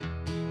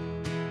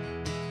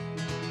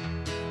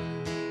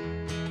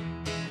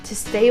To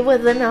stay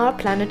within our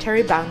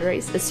planetary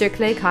boundaries, a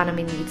circular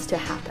economy needs to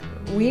happen.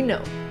 We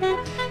know.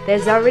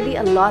 There's already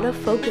a lot of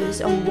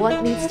focus on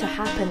what needs to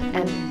happen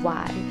and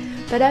why.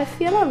 But I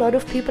feel a lot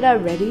of people are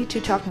ready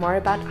to talk more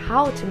about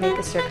how to make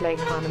a circular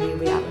economy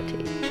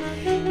reality.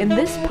 In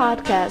this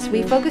podcast,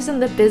 we focus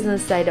on the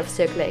business side of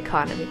circular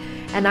economy,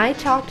 and I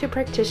talk to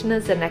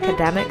practitioners and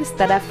academics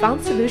that have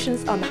found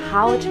solutions on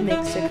how to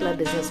make circular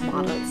business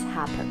models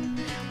happen.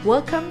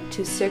 Welcome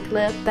to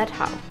Circular But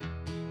How.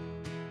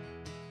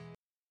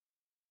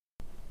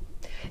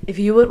 If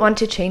you would want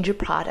to change your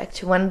product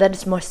to one that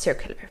is more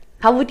circular,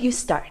 how would you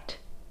start?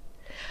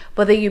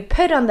 Whether you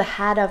put on the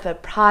hat of a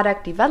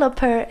product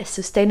developer, a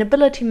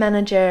sustainability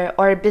manager,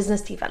 or a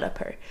business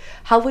developer,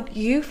 how would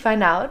you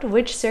find out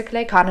which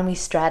circular economy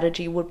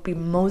strategy would be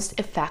most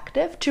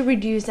effective to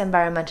reduce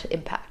environmental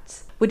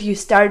impacts? Would you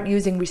start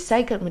using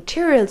recycled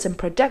materials in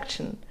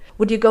production?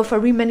 Would you go for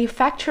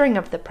remanufacturing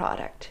of the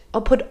product?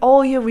 Or put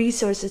all your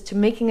resources to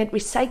making it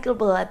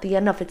recyclable at the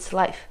end of its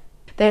life?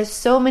 There's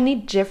so many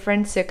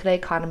different circular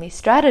economy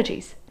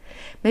strategies.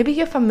 Maybe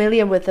you're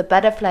familiar with the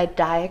butterfly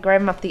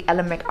diagram of the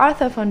Ellen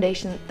MacArthur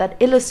Foundation that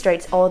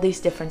illustrates all these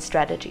different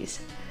strategies.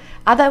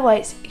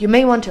 Otherwise, you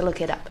may want to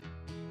look it up.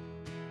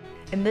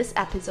 In this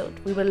episode,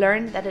 we will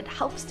learn that it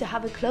helps to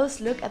have a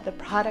close look at the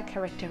product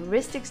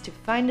characteristics to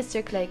find a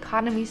circular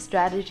economy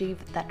strategy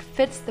that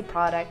fits the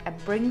product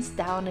and brings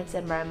down its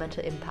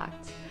environmental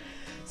impacts.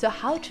 So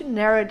how to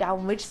narrow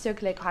down which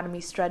circular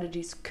economy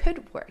strategies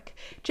could work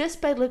just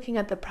by looking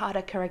at the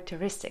product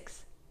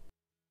characteristics.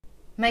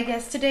 My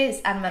guest today is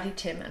Ann-Marie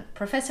Tillman,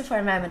 Professor for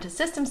Environmental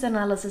Systems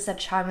Analysis at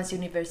Chalmers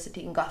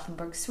University in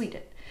Gothenburg,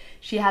 Sweden.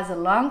 She has a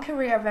long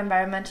career of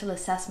environmental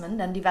assessment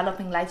and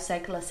developing life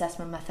cycle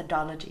assessment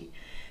methodology.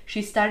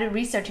 She started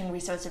researching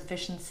resource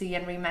efficiency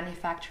and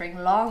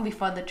remanufacturing long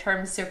before the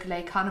term circular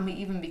economy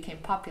even became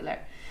popular.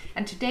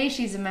 And today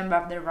she's a member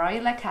of the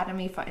Royal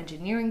Academy for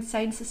Engineering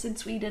Sciences in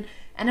Sweden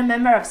and a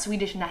member of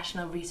Swedish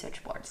National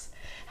Research Boards.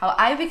 How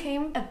I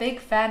became a big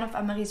fan of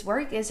Ann-Marie's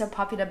work is her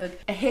popular book,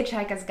 A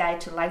Hitchhiker's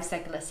Guide to Life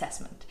Cycle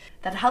Assessment,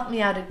 that helped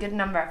me out a good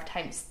number of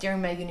times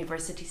during my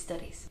university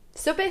studies.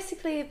 So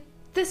basically,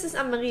 this is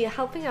Ann-Marie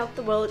helping out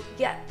the world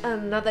yet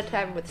another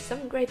time with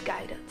some great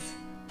guidance.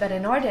 But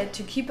in order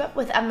to keep up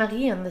with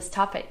Ann-Marie on this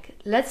topic,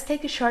 let's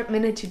take a short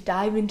minute to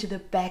dive into the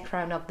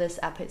background of this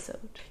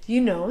episode.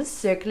 You know,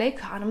 circular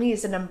economy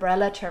is an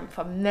umbrella term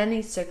for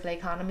many circular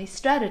economy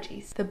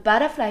strategies. The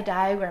butterfly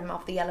diagram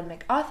of the Ellen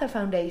MacArthur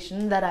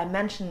Foundation that I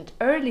mentioned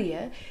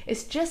earlier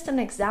is just an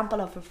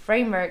example of a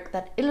framework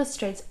that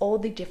illustrates all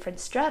the different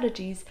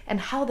strategies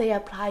and how they are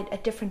applied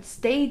at different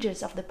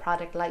stages of the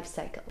product life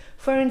cycle.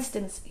 For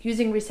instance,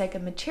 using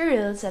recycled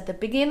materials at the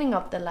beginning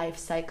of the life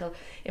cycle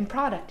in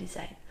product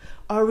design,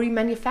 or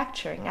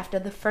remanufacturing after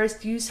the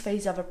first use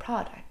phase of a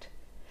product.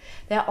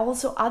 There are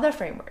also other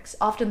frameworks,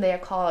 often they are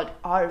called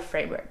R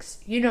frameworks.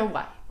 You know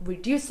why?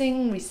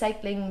 Reducing,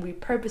 recycling,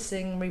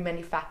 repurposing,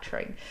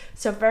 remanufacturing.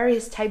 So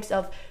various types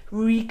of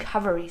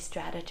recovery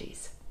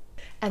strategies.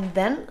 And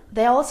then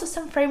there are also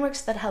some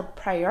frameworks that help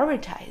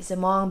prioritize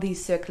among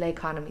these circular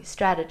economy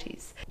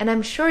strategies. And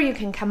I'm sure you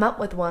can come up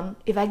with one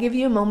if I give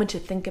you a moment to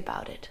think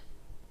about it.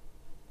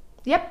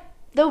 Yep,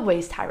 the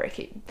waste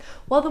hierarchy.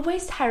 Well, the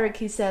waste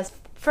hierarchy says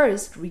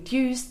first,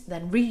 reduce,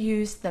 then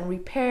reuse, then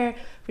repair,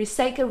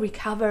 recycle,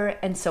 recover,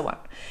 and so on.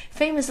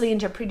 Famously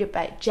interpreted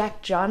by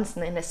Jack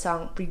Johnson in the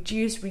song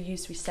Reduce,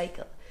 Reuse,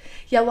 Recycle.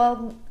 Yeah,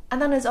 well,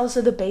 and then it's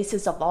also the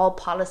basis of all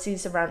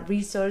policies around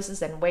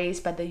resources and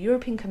waste by the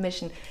European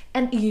Commission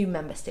and EU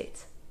member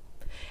states.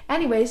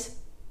 Anyways,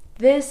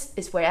 this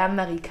is where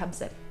Ann-Marie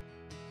comes in.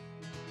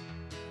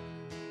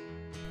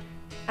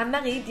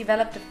 Ann-Marie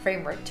developed a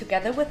framework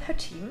together with her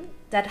team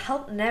that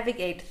helped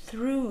navigate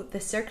through the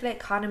circular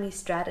economy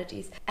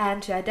strategies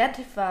and to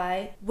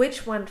identify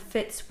which one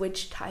fits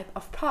which type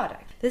of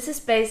product. This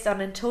is based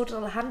on in total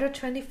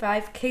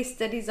 125 case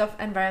studies of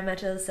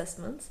environmental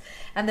assessments,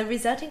 and the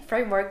resulting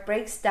framework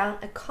breaks down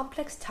a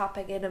complex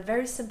topic in a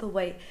very simple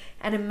way,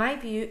 and in my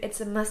view,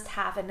 it's a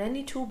must-have in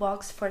any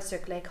toolbox for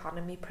circular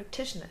economy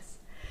practitioners.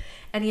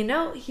 And you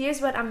know, here's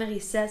what Ann-Marie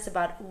says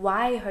about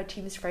why her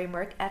team's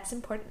framework adds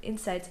important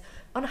insights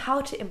on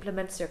how to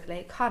implement circular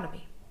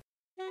economy.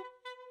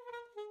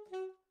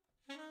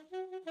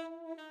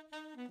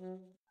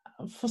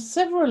 For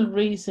several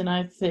reasons,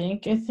 I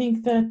think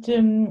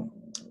that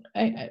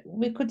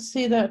we could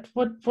see that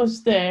what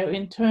was there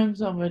in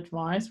terms of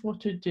advice,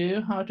 what to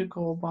do, how to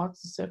go about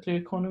the circular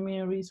economy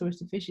and resource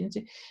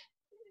efficiency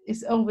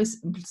is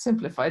always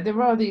simplified.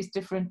 There are these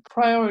different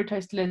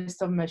prioritized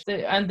lists of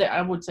measures, and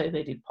I would say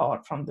they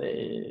depart from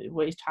the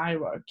waste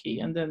hierarchy,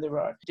 and then there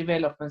are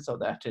developments of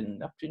that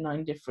and up to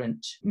 9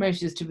 different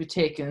measures to be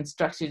taken and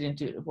structured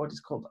into what is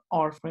called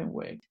R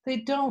framework.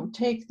 They don't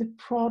take the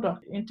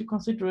product into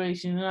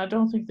consideration, and I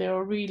don't think they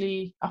are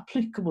really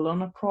applicable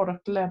on a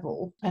product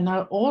level. And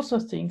I also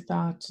think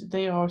that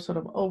they are sort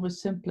of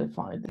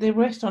oversimplified. They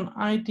rest on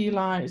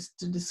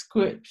idealized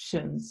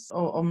descriptions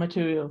of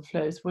material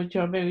flows, which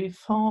are very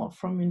far apart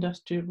from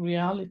industrial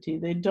reality.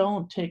 They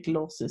don't take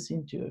losses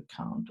into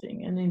account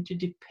and into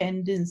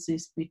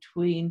dependencies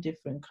between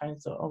different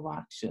kinds of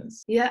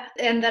actions. Yeah,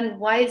 and then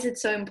why is it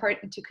so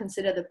important to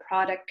consider the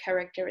product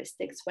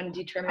characteristics when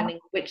determining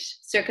which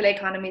circular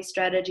economy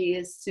strategy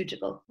is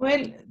suitable?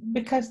 Well,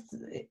 because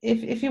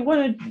if you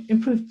want to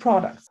improve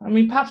products, I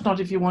mean, perhaps not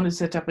if you want to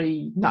set up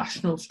a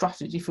national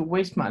strategy for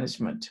waste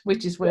management,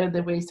 which is where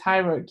the waste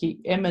hierarchy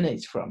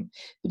emanates from.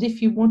 But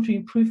if you want to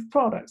improve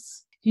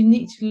products, you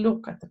need to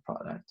look at the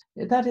product.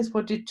 That is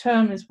what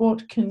determines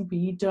what can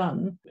be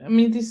done. I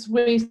mean, this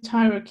waste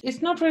hierarchy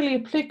is not really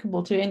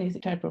applicable to any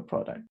type of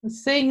product.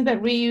 Saying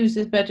that reuse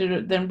is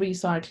better than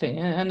recycling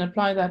and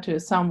apply that to a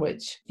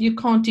sandwich. You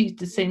can't eat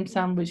the same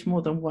sandwich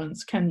more than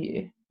once, can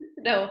you?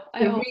 No,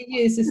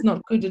 reuse is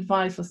not good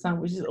advice for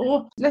sandwiches.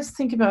 Or let's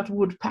think about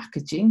wood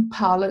packaging,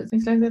 pallets,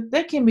 things like that.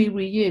 They can be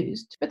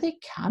reused, but they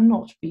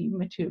cannot be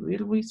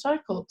material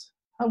recycled.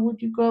 How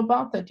would you go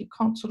about that? You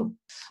can't sort of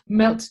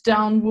melt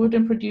down wood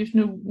and produce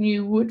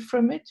new wood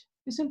from it.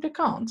 You simply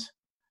can't.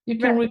 You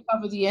can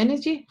recover the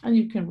energy and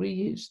you can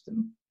reuse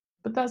them,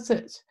 but that's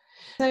it.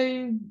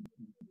 So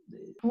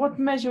what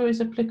measure is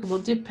applicable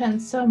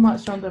depends so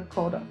much on the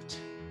product,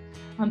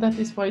 and that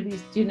is why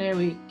these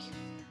generic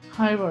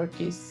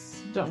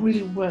hierarchies don't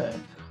really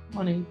work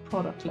on a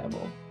product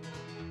level.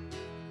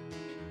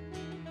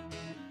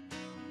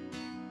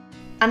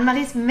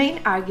 Anne-Marie's main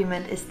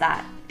argument is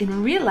that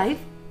in real life,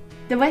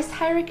 the waste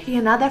hierarchy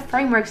and other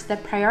frameworks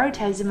that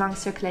prioritize among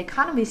circular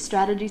economy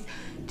strategies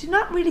do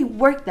not really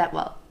work that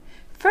well.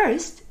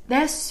 First,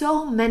 there are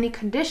so many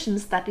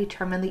conditions that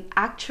determine the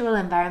actual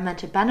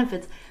environmental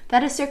benefits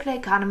that a circular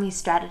economy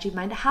strategy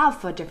might have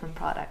for different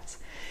products,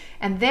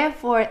 and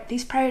therefore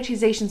these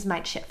prioritizations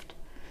might shift.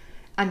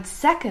 And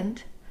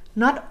second,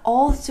 not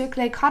all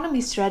circular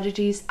economy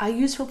strategies are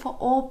useful for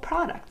all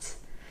products.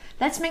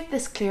 Let's make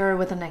this clearer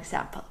with an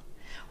example.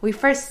 We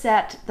first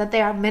said that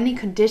there are many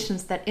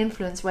conditions that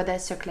influence whether a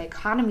circular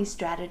economy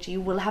strategy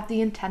will have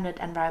the intended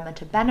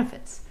environmental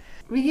benefits.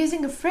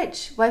 Reusing a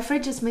fridge, while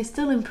fridges may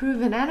still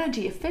improve in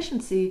energy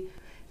efficiency,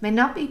 may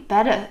not be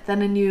better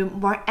than a new,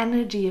 more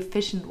energy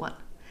efficient one.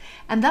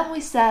 And then we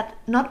said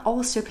not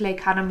all circular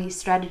economy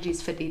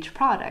strategies fit each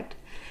product.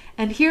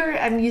 And here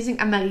I'm using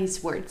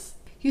Anne-Marie's words.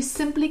 You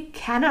simply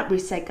cannot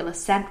recycle a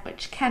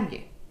sandwich, can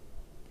you?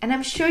 And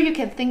I'm sure you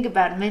can think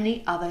about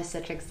many other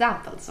such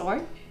examples,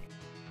 or?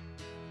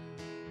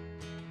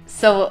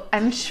 So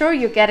I'm sure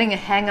you're getting a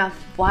hang of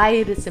why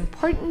it is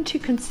important to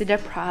consider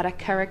product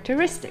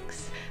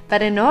characteristics.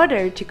 But in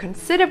order to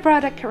consider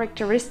product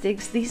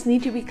characteristics, these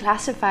need to be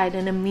classified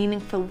in a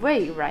meaningful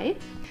way,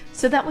 right?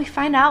 So that we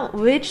find out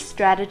which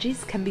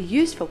strategies can be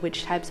used for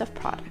which types of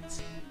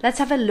products. Let's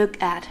have a look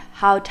at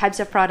how types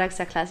of products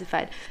are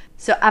classified.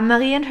 So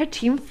Anne-Marie and her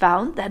team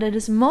found that it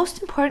is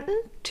most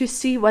important to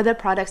see whether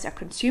products are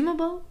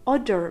consumable or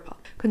durable.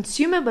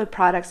 Consumable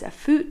products are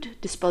food,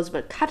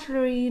 disposable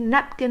cutlery,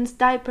 napkins,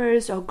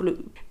 diapers, or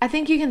glue. I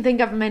think you can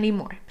think of many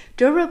more.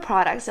 Durable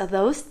products are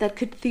those that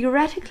could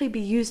theoretically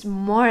be used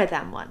more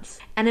than once.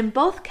 And in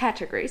both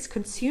categories,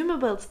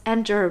 consumables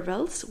and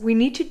durables, we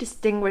need to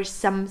distinguish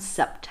some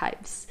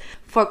subtypes.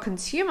 For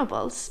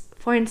consumables,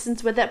 for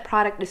instance, whether a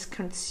product is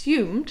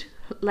consumed,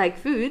 like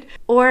food,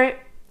 or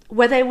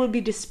whether it will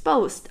be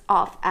disposed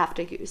of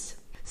after use,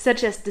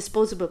 such as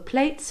disposable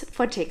plates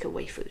for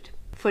takeaway food.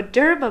 For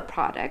durable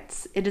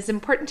products, it is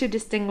important to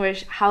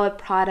distinguish how a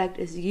product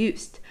is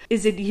used.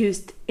 Is it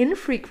used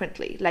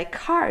infrequently, like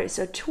cars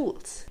or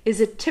tools? Is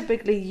it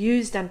typically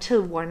used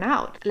until worn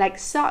out, like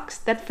socks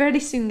that fairly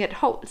soon get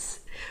holes?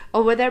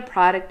 Or whether a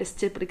product is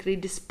typically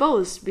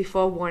disposed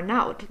before worn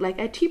out, like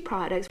IT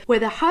products, where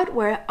the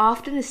hardware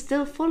often is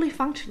still fully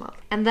functional.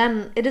 And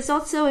then it is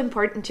also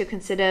important to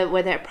consider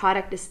whether a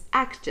product is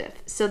active.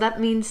 So that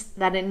means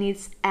that it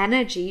needs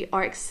energy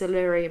or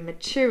auxiliary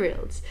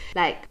materials,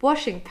 like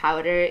washing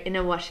powder in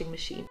a washing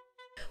machine.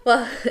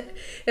 Well,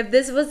 if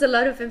this was a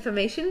lot of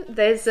information,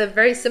 there's a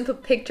very simple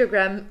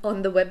pictogram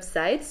on the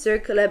website,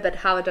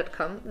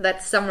 circularbuthow.com,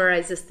 that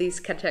summarizes these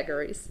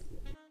categories.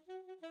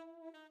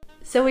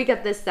 So we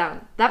got this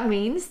down. That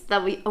means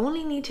that we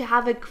only need to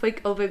have a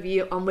quick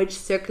overview on which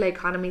circular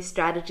economy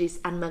strategies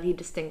Anne-Marie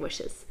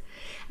distinguishes.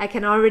 I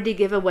can already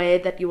give away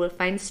that you will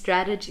find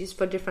strategies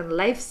for different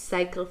life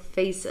cycle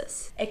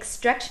phases.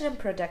 Extraction and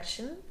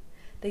production,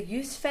 the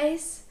use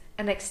phase,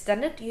 an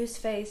extended use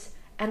phase,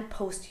 and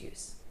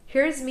post-use.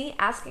 Here's me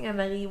asking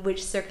Anne-Marie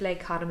which circular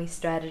economy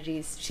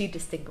strategies she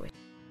distinguished.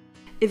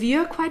 If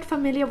you're quite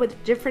familiar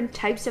with different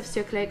types of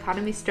circular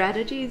economy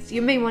strategies,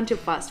 you may want to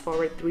fast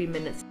forward 3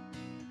 minutes.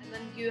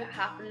 You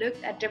have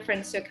looked at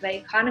different circular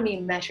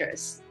economy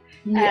measures.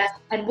 Yes.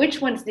 And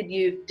which ones did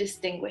you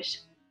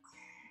distinguish?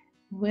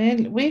 Well,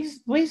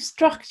 we've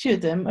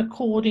structured them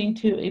according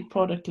to a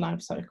product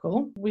life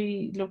cycle.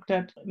 We looked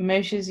at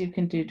measures you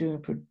can do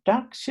during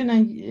production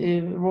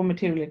and raw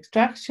material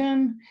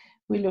extraction.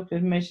 We looked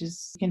at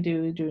measures you can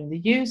do during the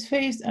use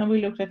phase, and we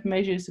looked at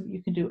measures that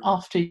you can do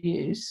after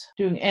use,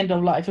 during end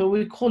of life, or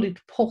we call it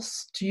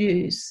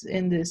post-use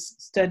in this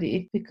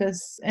study,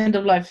 because end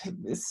of life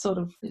is sort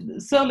of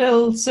so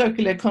little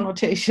circular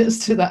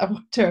connotations to that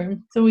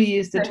term. So we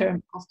use the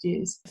term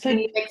post-use. Can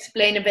you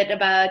explain a bit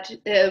about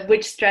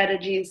which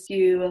strategies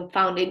you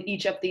found in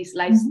each of these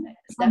life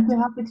steps? I'd be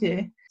happy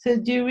to. So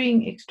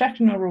during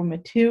extraction of raw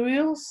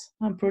materials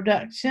and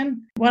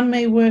production, one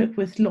may work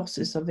with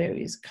losses of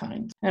various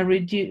kinds and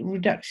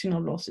reduction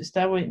of losses.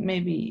 That way,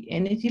 may be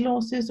energy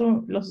losses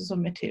or losses of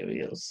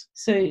materials.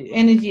 So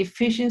energy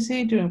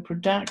efficiency during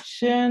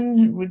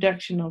production,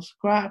 reduction of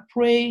scrap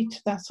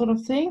rate, that sort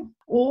of thing.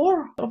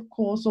 Or, of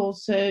course,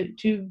 also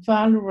to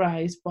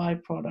valorize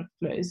byproduct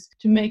flows,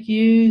 to make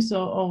use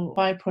of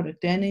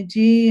byproduct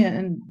energy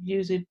and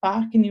use it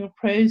back in your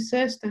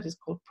process. That is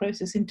called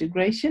process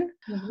integration.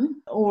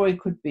 Or it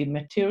could be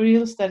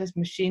materials that is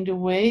machined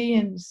away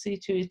and see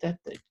to it that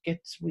it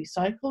gets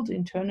recycled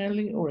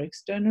internally or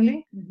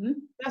externally.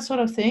 That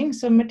sort of thing.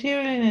 So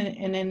material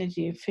and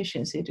energy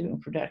efficiency during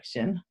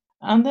production.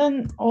 And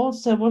then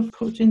also what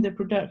put in the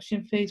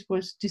production phase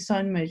was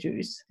design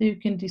measures. You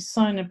can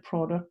design a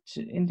product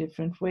in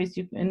different ways.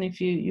 You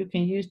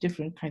can use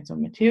different kinds of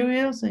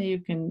materials, and you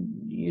can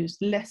use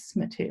less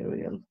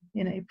material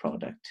in a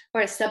product.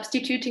 Or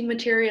substituting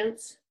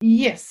materials?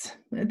 Yes,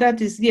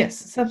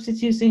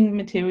 substituting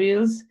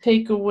materials,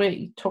 take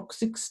away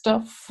toxic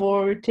stuff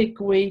or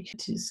take away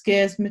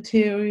scarce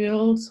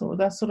materials or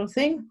that sort of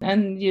thing,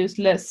 and use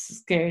less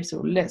scarce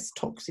or less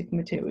toxic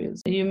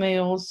materials. You may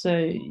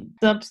also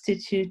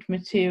substitute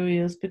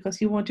materials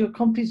because you want to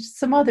accomplish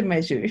some other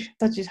measures,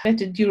 such as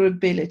better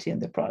durability in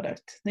the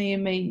product. Then you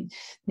may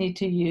need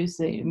to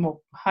use a more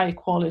high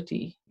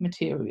quality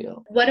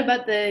material. What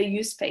about the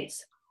use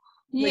phase?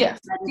 Yes,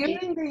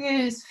 during the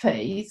use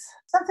phase,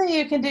 something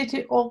you can do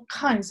to all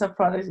kinds of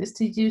products is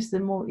to use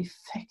them more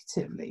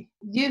effectively.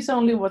 Use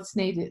only what's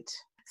needed.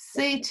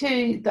 See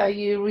to that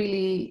you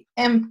really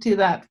empty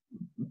that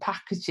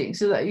packaging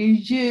so that you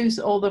use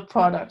all the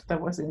product that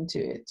was into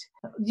it.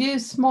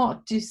 Use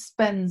smart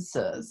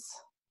dispensers.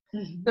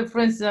 So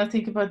for instance, I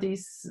think about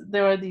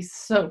there are these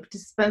soap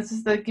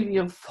dispensers that give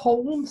you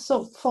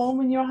soap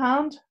foam in your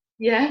hand.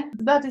 Yeah.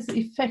 That is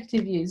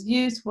effective use.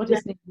 Use what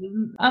is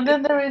needed. And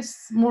then there is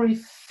more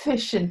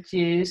efficient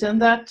use,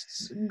 and that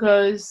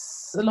goes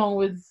along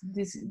with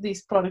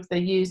these products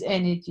that use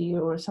energy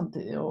or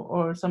something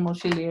or some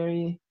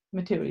auxiliary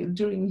material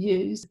during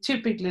use.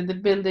 Typically the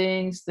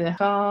buildings, the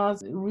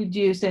cars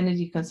reduce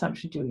energy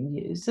consumption during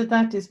use. So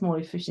that is more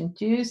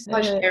efficient use.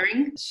 Or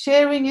sharing.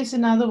 Sharing is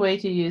another way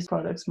to use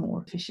products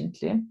more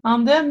efficiently.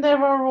 And then there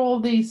are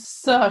all these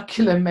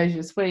circular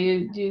measures where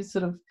you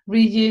sort of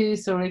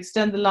reuse or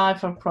extend the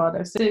life of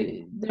products. So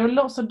there are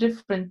lots of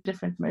different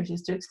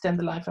measures to extend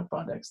the life of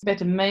products.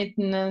 Better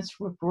maintenance,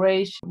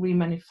 reparation,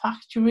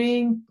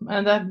 remanufacturing,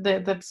 and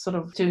that's sort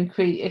of to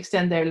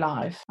extend their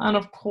life. And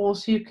of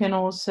course, you can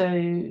also,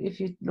 if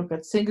you look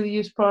at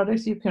single-use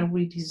products, you can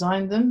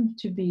redesign them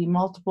to be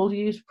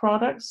multiple-use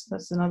products.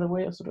 That's another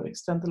way of sort of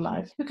extend the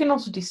life. You can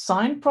also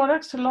design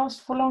products to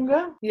last for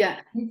longer. Yeah.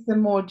 Make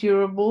them more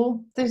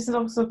durable. There's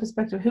also a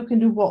perspective, who can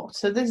do what?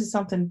 So this is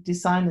something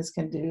designers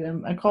can do,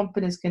 and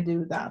companies can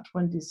do that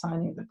when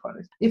designing the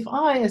product. If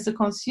I, as a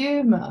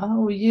consumer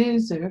or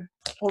user,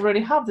 already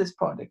have this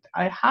product,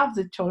 I have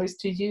the choice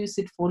to use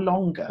it for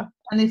longer.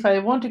 And if I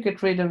want to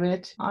get rid of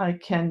it, I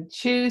can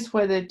choose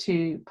whether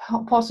to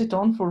pass it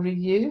on for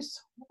reuse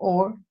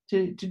or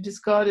to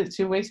discard it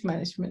to waste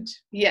management.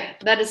 Yeah,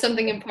 that is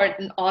something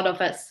important all of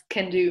us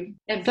can do.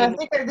 So I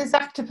think that this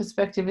active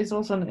perspective is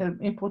also an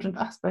important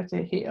aspect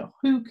here.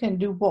 Who can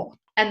do what?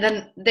 And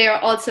then there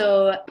are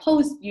also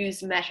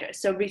post-use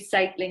measures, so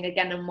recycling,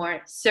 again, a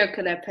more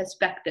circular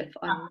perspective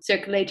on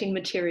circulating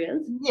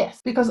materials.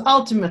 Yes, because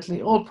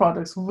ultimately all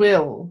products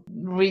will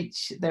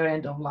reach their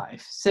end of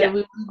life. So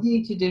we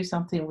need to do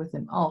something with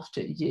them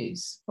after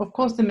use. Of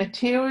course, the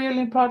material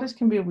in products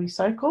can be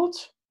recycled.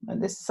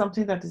 And this is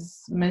something that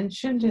is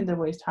mentioned in the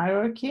waste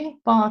hierarchy,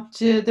 but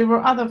there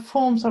were other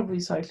forms of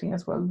recycling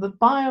as well. The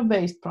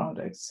bio-based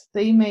products,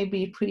 they may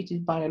be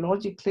treated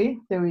biologically.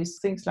 There is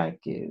things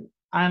like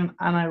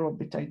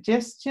anaerobic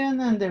digestion,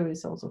 and there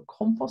is also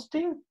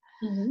composting.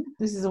 Mm-hmm.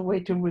 This is a way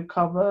to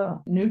recover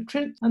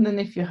nutrients. And then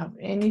if you have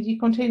energy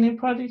containing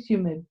products, you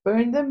may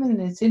burn them and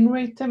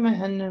incinerate them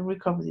and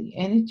recover the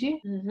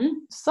energy. Mm-hmm.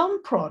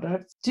 Some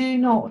products do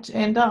not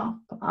end up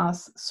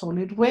as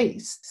solid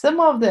waste.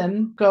 Some of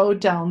them go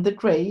down the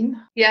drain.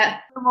 Yeah.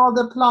 Some of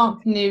the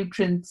plant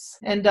nutrients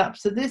end up.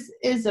 So this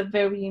is a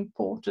very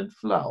important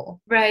flow.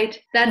 Right.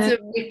 That's a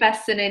really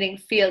fascinating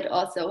field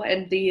also,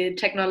 and the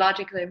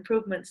technological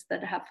improvements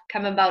that have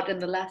come about in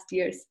the last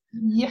years.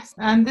 Yes,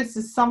 and this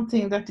is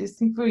something that is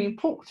very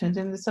important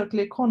in the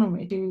circular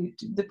economy, to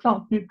the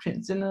plant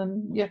nutrients.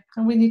 And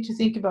we need to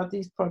think about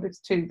these products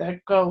too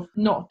that go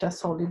not as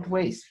solid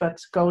waste but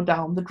go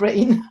down the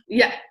drain.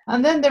 Yeah, Yeah.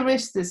 And then there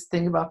is this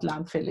thing about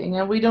landfilling,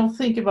 and we don't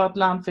think about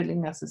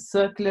landfilling as a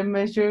circular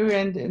measure,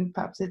 and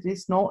perhaps it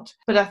is not.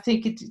 But I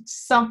think it's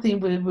something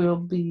we will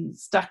be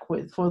stuck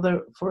with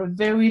for a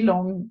very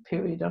long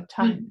period of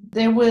time.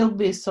 There will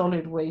be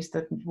solid waste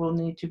that will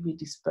need to be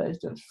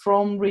disposed of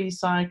from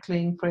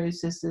recycling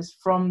processes,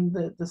 from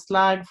the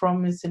slag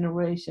from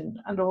incineration,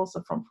 and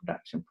also from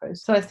production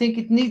process. So I think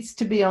it needs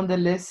to be on the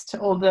list,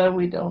 although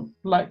we don't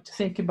like to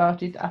think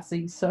about it as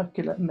a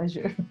circular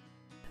measure.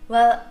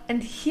 Well,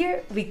 and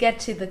here we get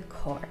to the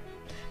core.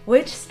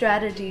 Which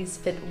strategies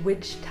fit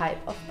which type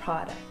of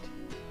product?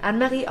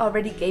 Anne-Marie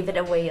already gave it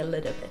away a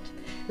little bit.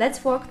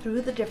 Let's walk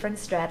through the different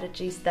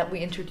strategies that we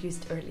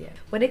introduced earlier.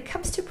 When it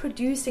comes to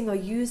producing or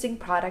using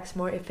products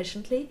more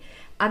efficiently,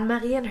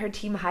 Anne-Marie and her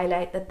team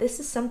highlight that this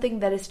is something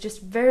that is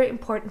just very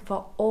important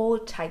for all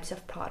types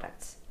of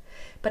products.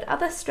 But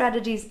other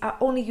strategies are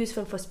only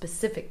useful for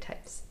specific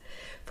types.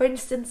 For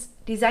instance,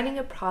 designing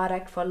a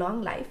product for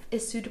long life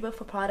is suitable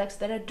for products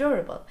that are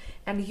durable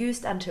and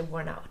used until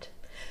worn out.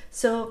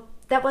 So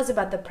that was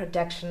about the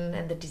production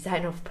and the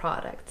design of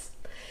products.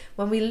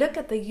 When we look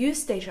at the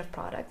use stage of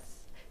products,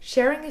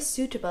 sharing is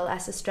suitable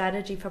as a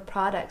strategy for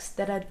products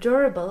that are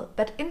durable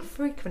but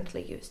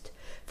infrequently used.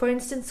 For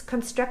instance,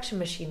 construction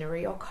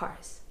machinery or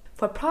cars.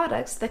 For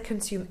products that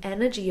consume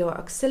energy or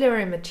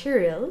auxiliary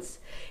materials,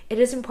 it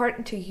is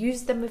important to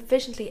use them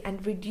efficiently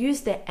and reduce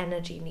their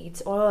energy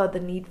needs or the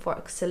need for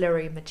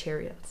auxiliary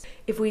materials.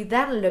 If we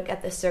then look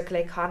at the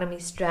circular economy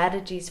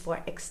strategies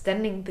for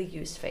extending the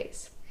use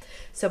phase,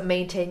 so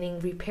maintaining,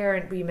 repair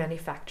and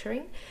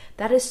remanufacturing,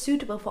 that is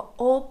suitable for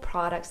all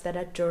products that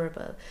are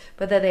durable,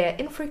 whether they are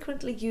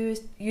infrequently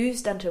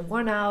used until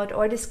worn out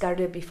or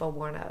discarded before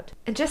worn out.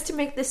 And just to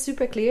make this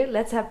super clear,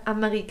 let's have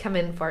Anne-Marie come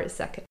in for a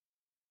second.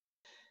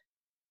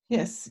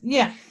 Yes,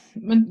 and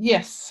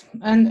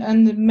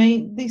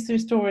these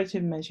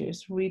restorative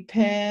measures,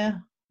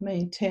 repair,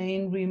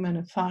 maintain,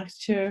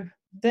 remanufacture,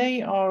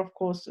 they are of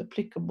course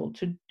applicable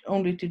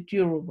only to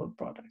durable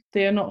products.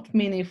 They are not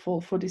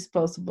meaningful for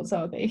disposables,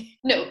 are they?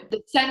 No,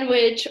 the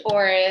sandwich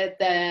or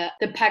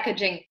the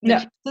packaging.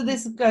 Yeah, so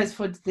this goes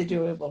for the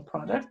durable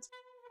product.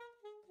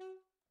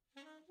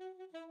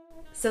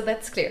 So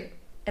that's clear.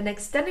 And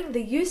extending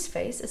the use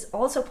phase is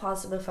also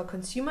possible for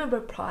consumable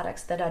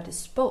products that are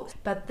disposed,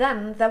 but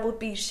then that would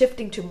be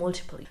shifting to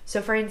multiple use.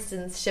 So for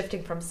instance,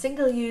 shifting from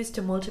single use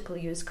to multiple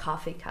use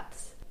coffee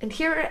cups. And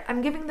here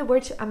I'm giving the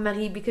word to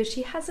Anne-Marie because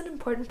she has an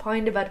important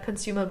point about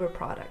consumable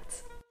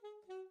products.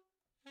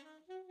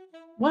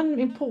 One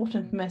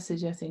important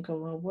message I think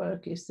of our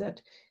work is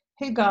that,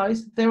 hey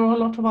guys, there are a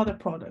lot of other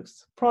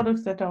products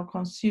that are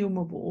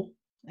consumable,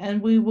 and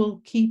we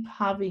will keep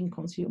having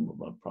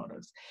consumable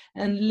products.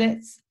 And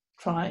let's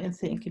try and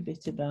think a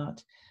bit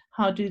about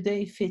how do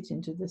they fit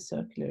into the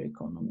circular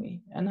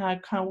economy and how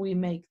can we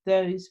make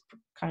those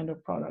kind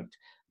of products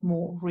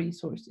more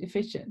resource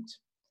efficient.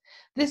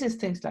 This is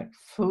things like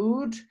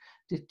food,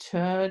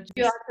 detergent.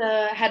 You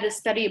also had a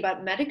study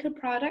about medical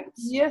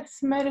products? Yes,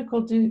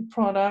 medical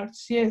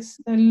products.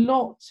 Yes, a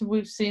lot.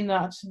 We've seen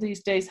that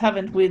these days,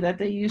 haven't we? That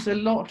they use a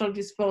lot of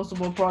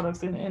disposable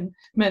products in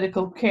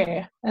medical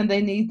care, and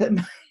they need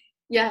them.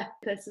 Yeah,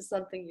 this is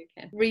something you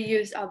can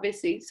reuse,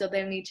 obviously. So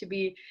there need to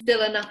be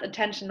still enough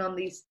attention on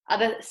these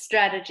other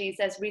strategies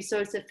as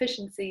resource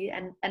efficiency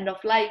and end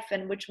of life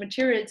and which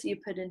materials you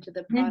put into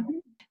the product. Mm-hmm.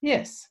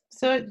 Yes,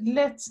 so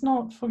let's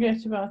not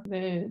forget about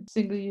the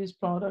single-use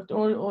product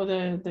or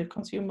the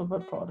consumable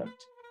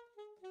product.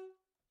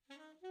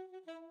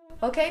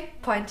 Okay,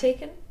 point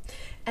taken.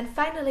 And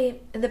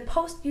finally, in the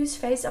post-use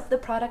phase of the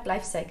product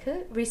life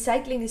cycle,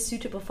 recycling is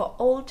suitable for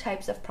all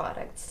types of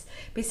products,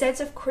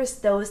 besides of course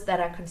those that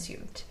are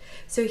consumed.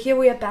 So here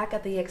we are back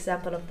at the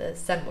example of the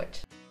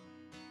sandwich.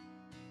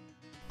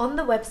 On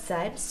the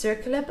website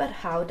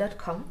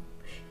circularbuthow.com,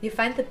 you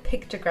find the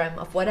pictogram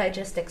of what I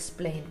just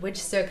explained,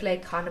 which circular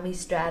economy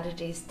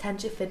strategies tend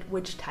to fit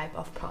which type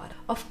of product.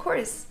 Of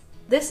course,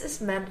 this is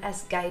meant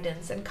as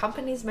guidance, and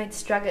companies might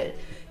struggle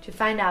to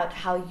find out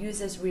how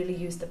users really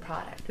use the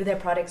product. Do their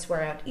products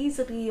wear out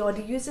easily, or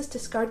do users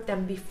discard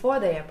them before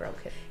they are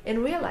broken?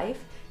 In real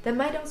life, there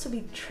might also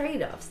be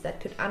trade-offs that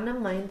could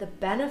undermine the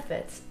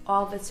benefits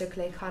of a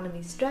circular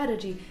economy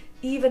strategy,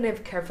 even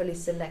if carefully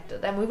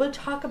selected, and we will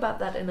talk about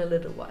that in a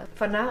little while.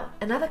 For now,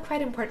 another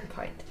quite important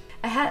point.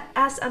 I had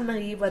asked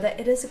Anne-Marie whether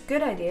it is a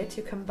good idea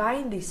to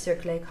combine these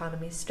circular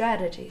economy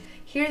strategies.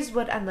 Here's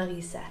what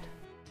Anne-Marie said.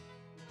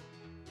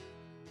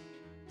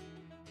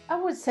 I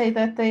would say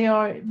that they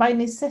are, by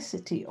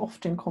necessity,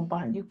 often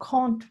combined. You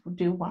can't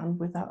do one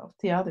without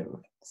the other.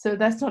 So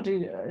that's not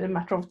a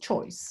matter of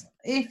choice.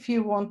 If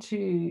you want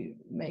to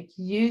make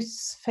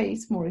use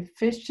phase more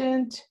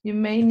efficient, you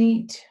may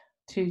need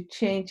to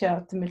change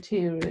out the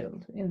material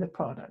in the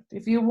product.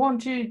 If you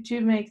want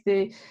to make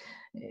the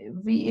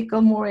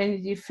vehicle more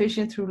energy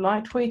efficient through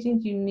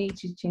lightweighting, you need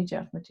to change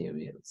out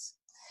materials.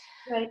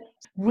 Right.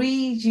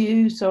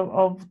 Reuse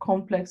of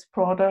complex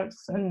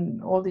products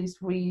and all these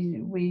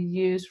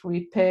reuse,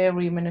 repair,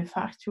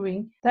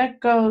 remanufacturing, that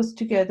goes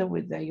together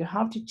with that. You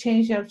have to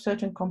change out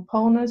certain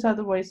components,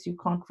 otherwise you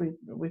can't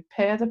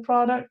repair the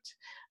product.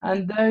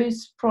 And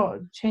those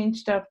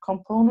changed out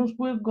components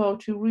will go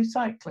to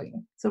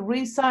recycling. So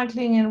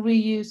recycling and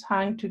reuse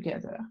hang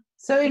together.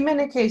 So in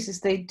many cases,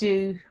 they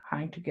do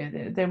hang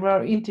together. There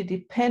are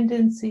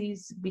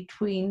interdependencies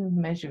between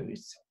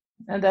measures.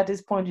 And that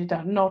is pointed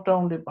out not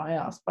only by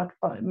us, but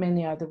by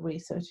many other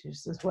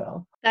researchers as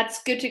well.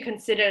 That's good to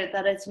consider,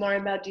 that it's more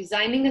about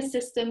designing a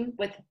system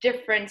with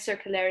different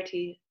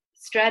circularity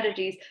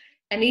strategies,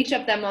 and each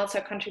of them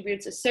also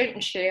contributes a certain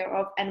share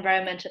of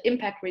environmental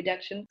impact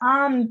reduction.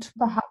 And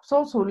perhaps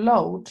also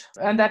load,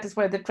 and that is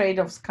where the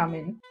trade-offs come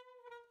in.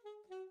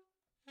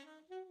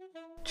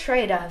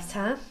 Trade-offs,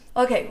 huh?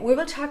 Okay, we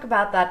will talk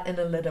about that in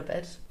a little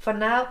bit. For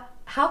now,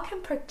 how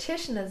can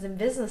practitioners and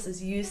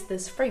businesses use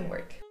this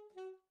framework?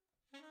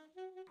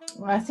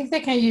 I think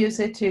they can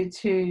use it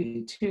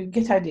to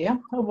get idea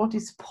of what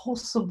is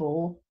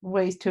possible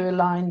ways to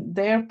align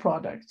their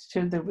product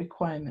to the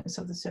requirements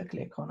of the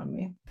circular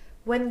economy.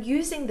 When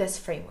using this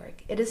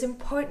framework, it is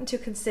important to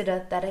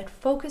consider that it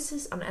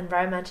focuses on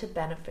environmental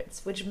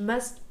benefits, which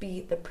must be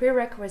the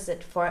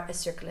prerequisite for a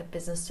circular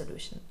business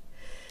solution.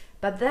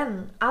 But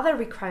then other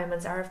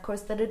requirements are, of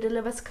course, that it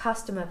delivers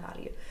customer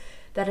value,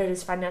 that it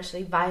is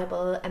financially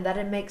viable, and that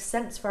it makes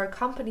sense for a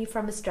company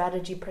from a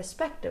strategy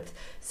perspective,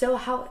 so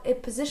how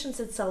it positions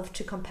itself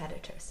to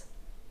competitors.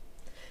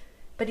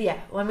 But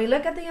yeah, when we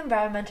look at the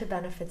environmental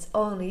benefits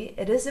only,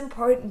 it is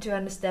important to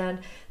understand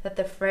that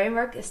the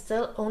framework is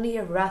still only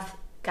a rough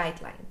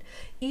guideline,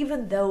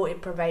 even though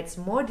it provides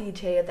more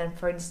detail than,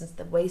 for instance,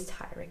 the waste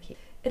hierarchy.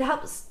 It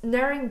helps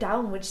narrowing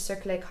down which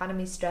circular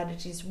economy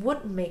strategies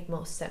would make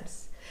most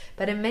sense.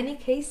 But in many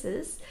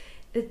cases,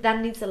 it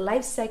then needs a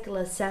life cycle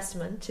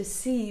assessment to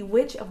see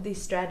which of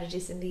these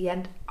strategies in the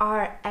end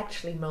are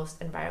actually most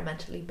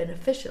environmentally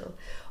beneficial,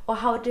 or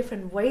how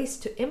different ways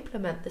to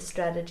implement the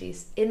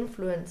strategies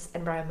influence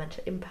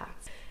environmental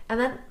impacts. And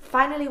then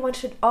finally, one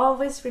should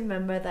always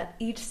remember that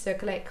each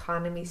circular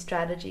economy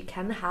strategy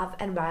can have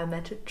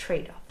environmental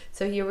trade-offs.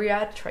 So here we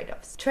are,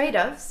 trade-offs.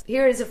 Trade-offs,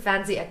 here is a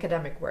fancy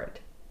academic word.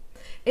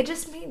 It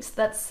just means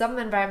that some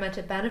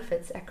environmental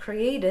benefits are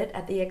created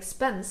at the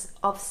expense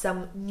of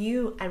some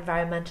new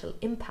environmental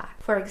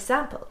impact. For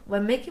example,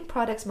 when making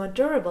products more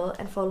durable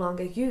and for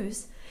longer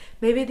use,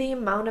 maybe the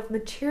amount of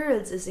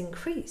materials is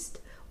increased,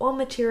 or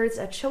materials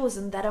are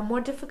chosen that are more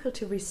difficult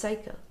to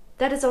recycle.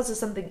 That is also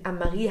something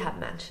Anne-Marie had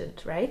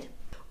mentioned, right?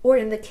 Or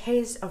in the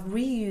case of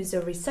reuse or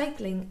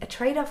recycling, a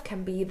trade-off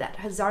can be that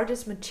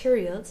hazardous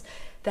materials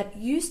that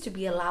used to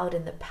be allowed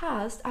in the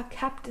past are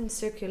kept in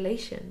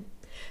circulation.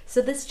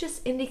 So this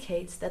just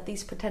indicates that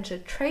these potential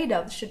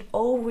trade-offs should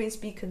always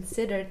be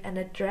considered and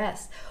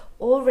addressed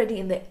already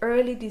in the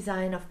early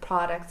design of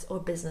products or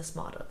business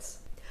models.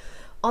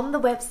 On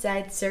the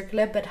website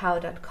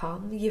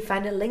circularbuthow.com, you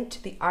find a link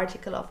to the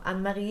article of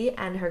Anne-Marie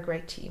and her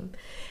great team.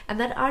 And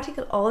that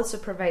article also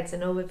provides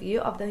an overview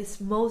of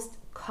these most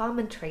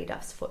common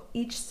trade-offs for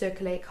each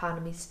circular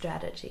economy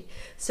strategy.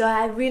 So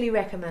I really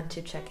recommend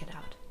to check it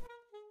out.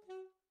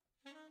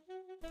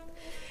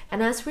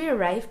 And as we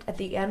arrived at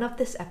the end of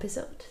this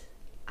episode,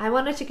 I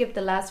wanted to give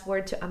the last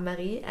word to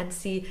Anne-Marie and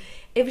see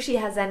if she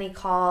has any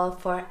call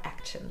for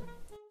action.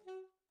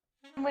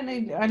 When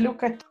I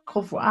look at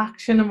call for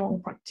action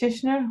among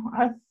practitioners,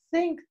 I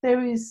think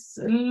there is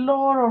a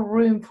lot of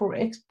room for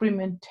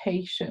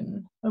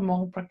experimentation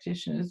among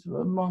practitioners,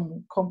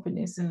 among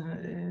companies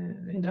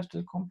and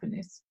industrial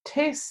companies.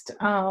 Test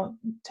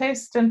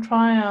and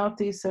try out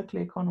these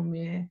circular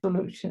economy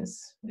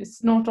solutions.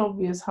 It's not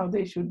obvious how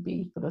they should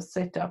be sort of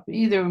set up,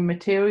 either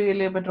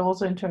materially but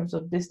also in terms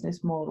of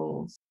business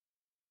models.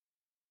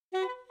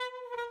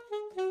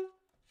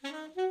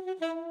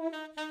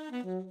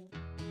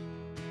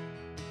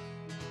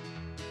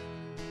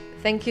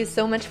 Thank you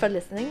so much for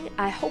listening.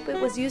 I hope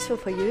it was useful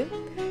for you.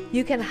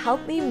 You can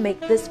help me make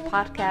this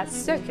podcast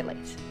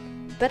circulate.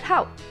 But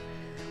how?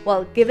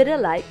 Well, give it a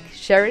like,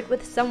 share it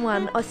with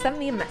someone, or send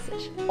me a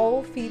message.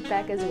 All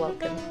feedback is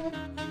welcome.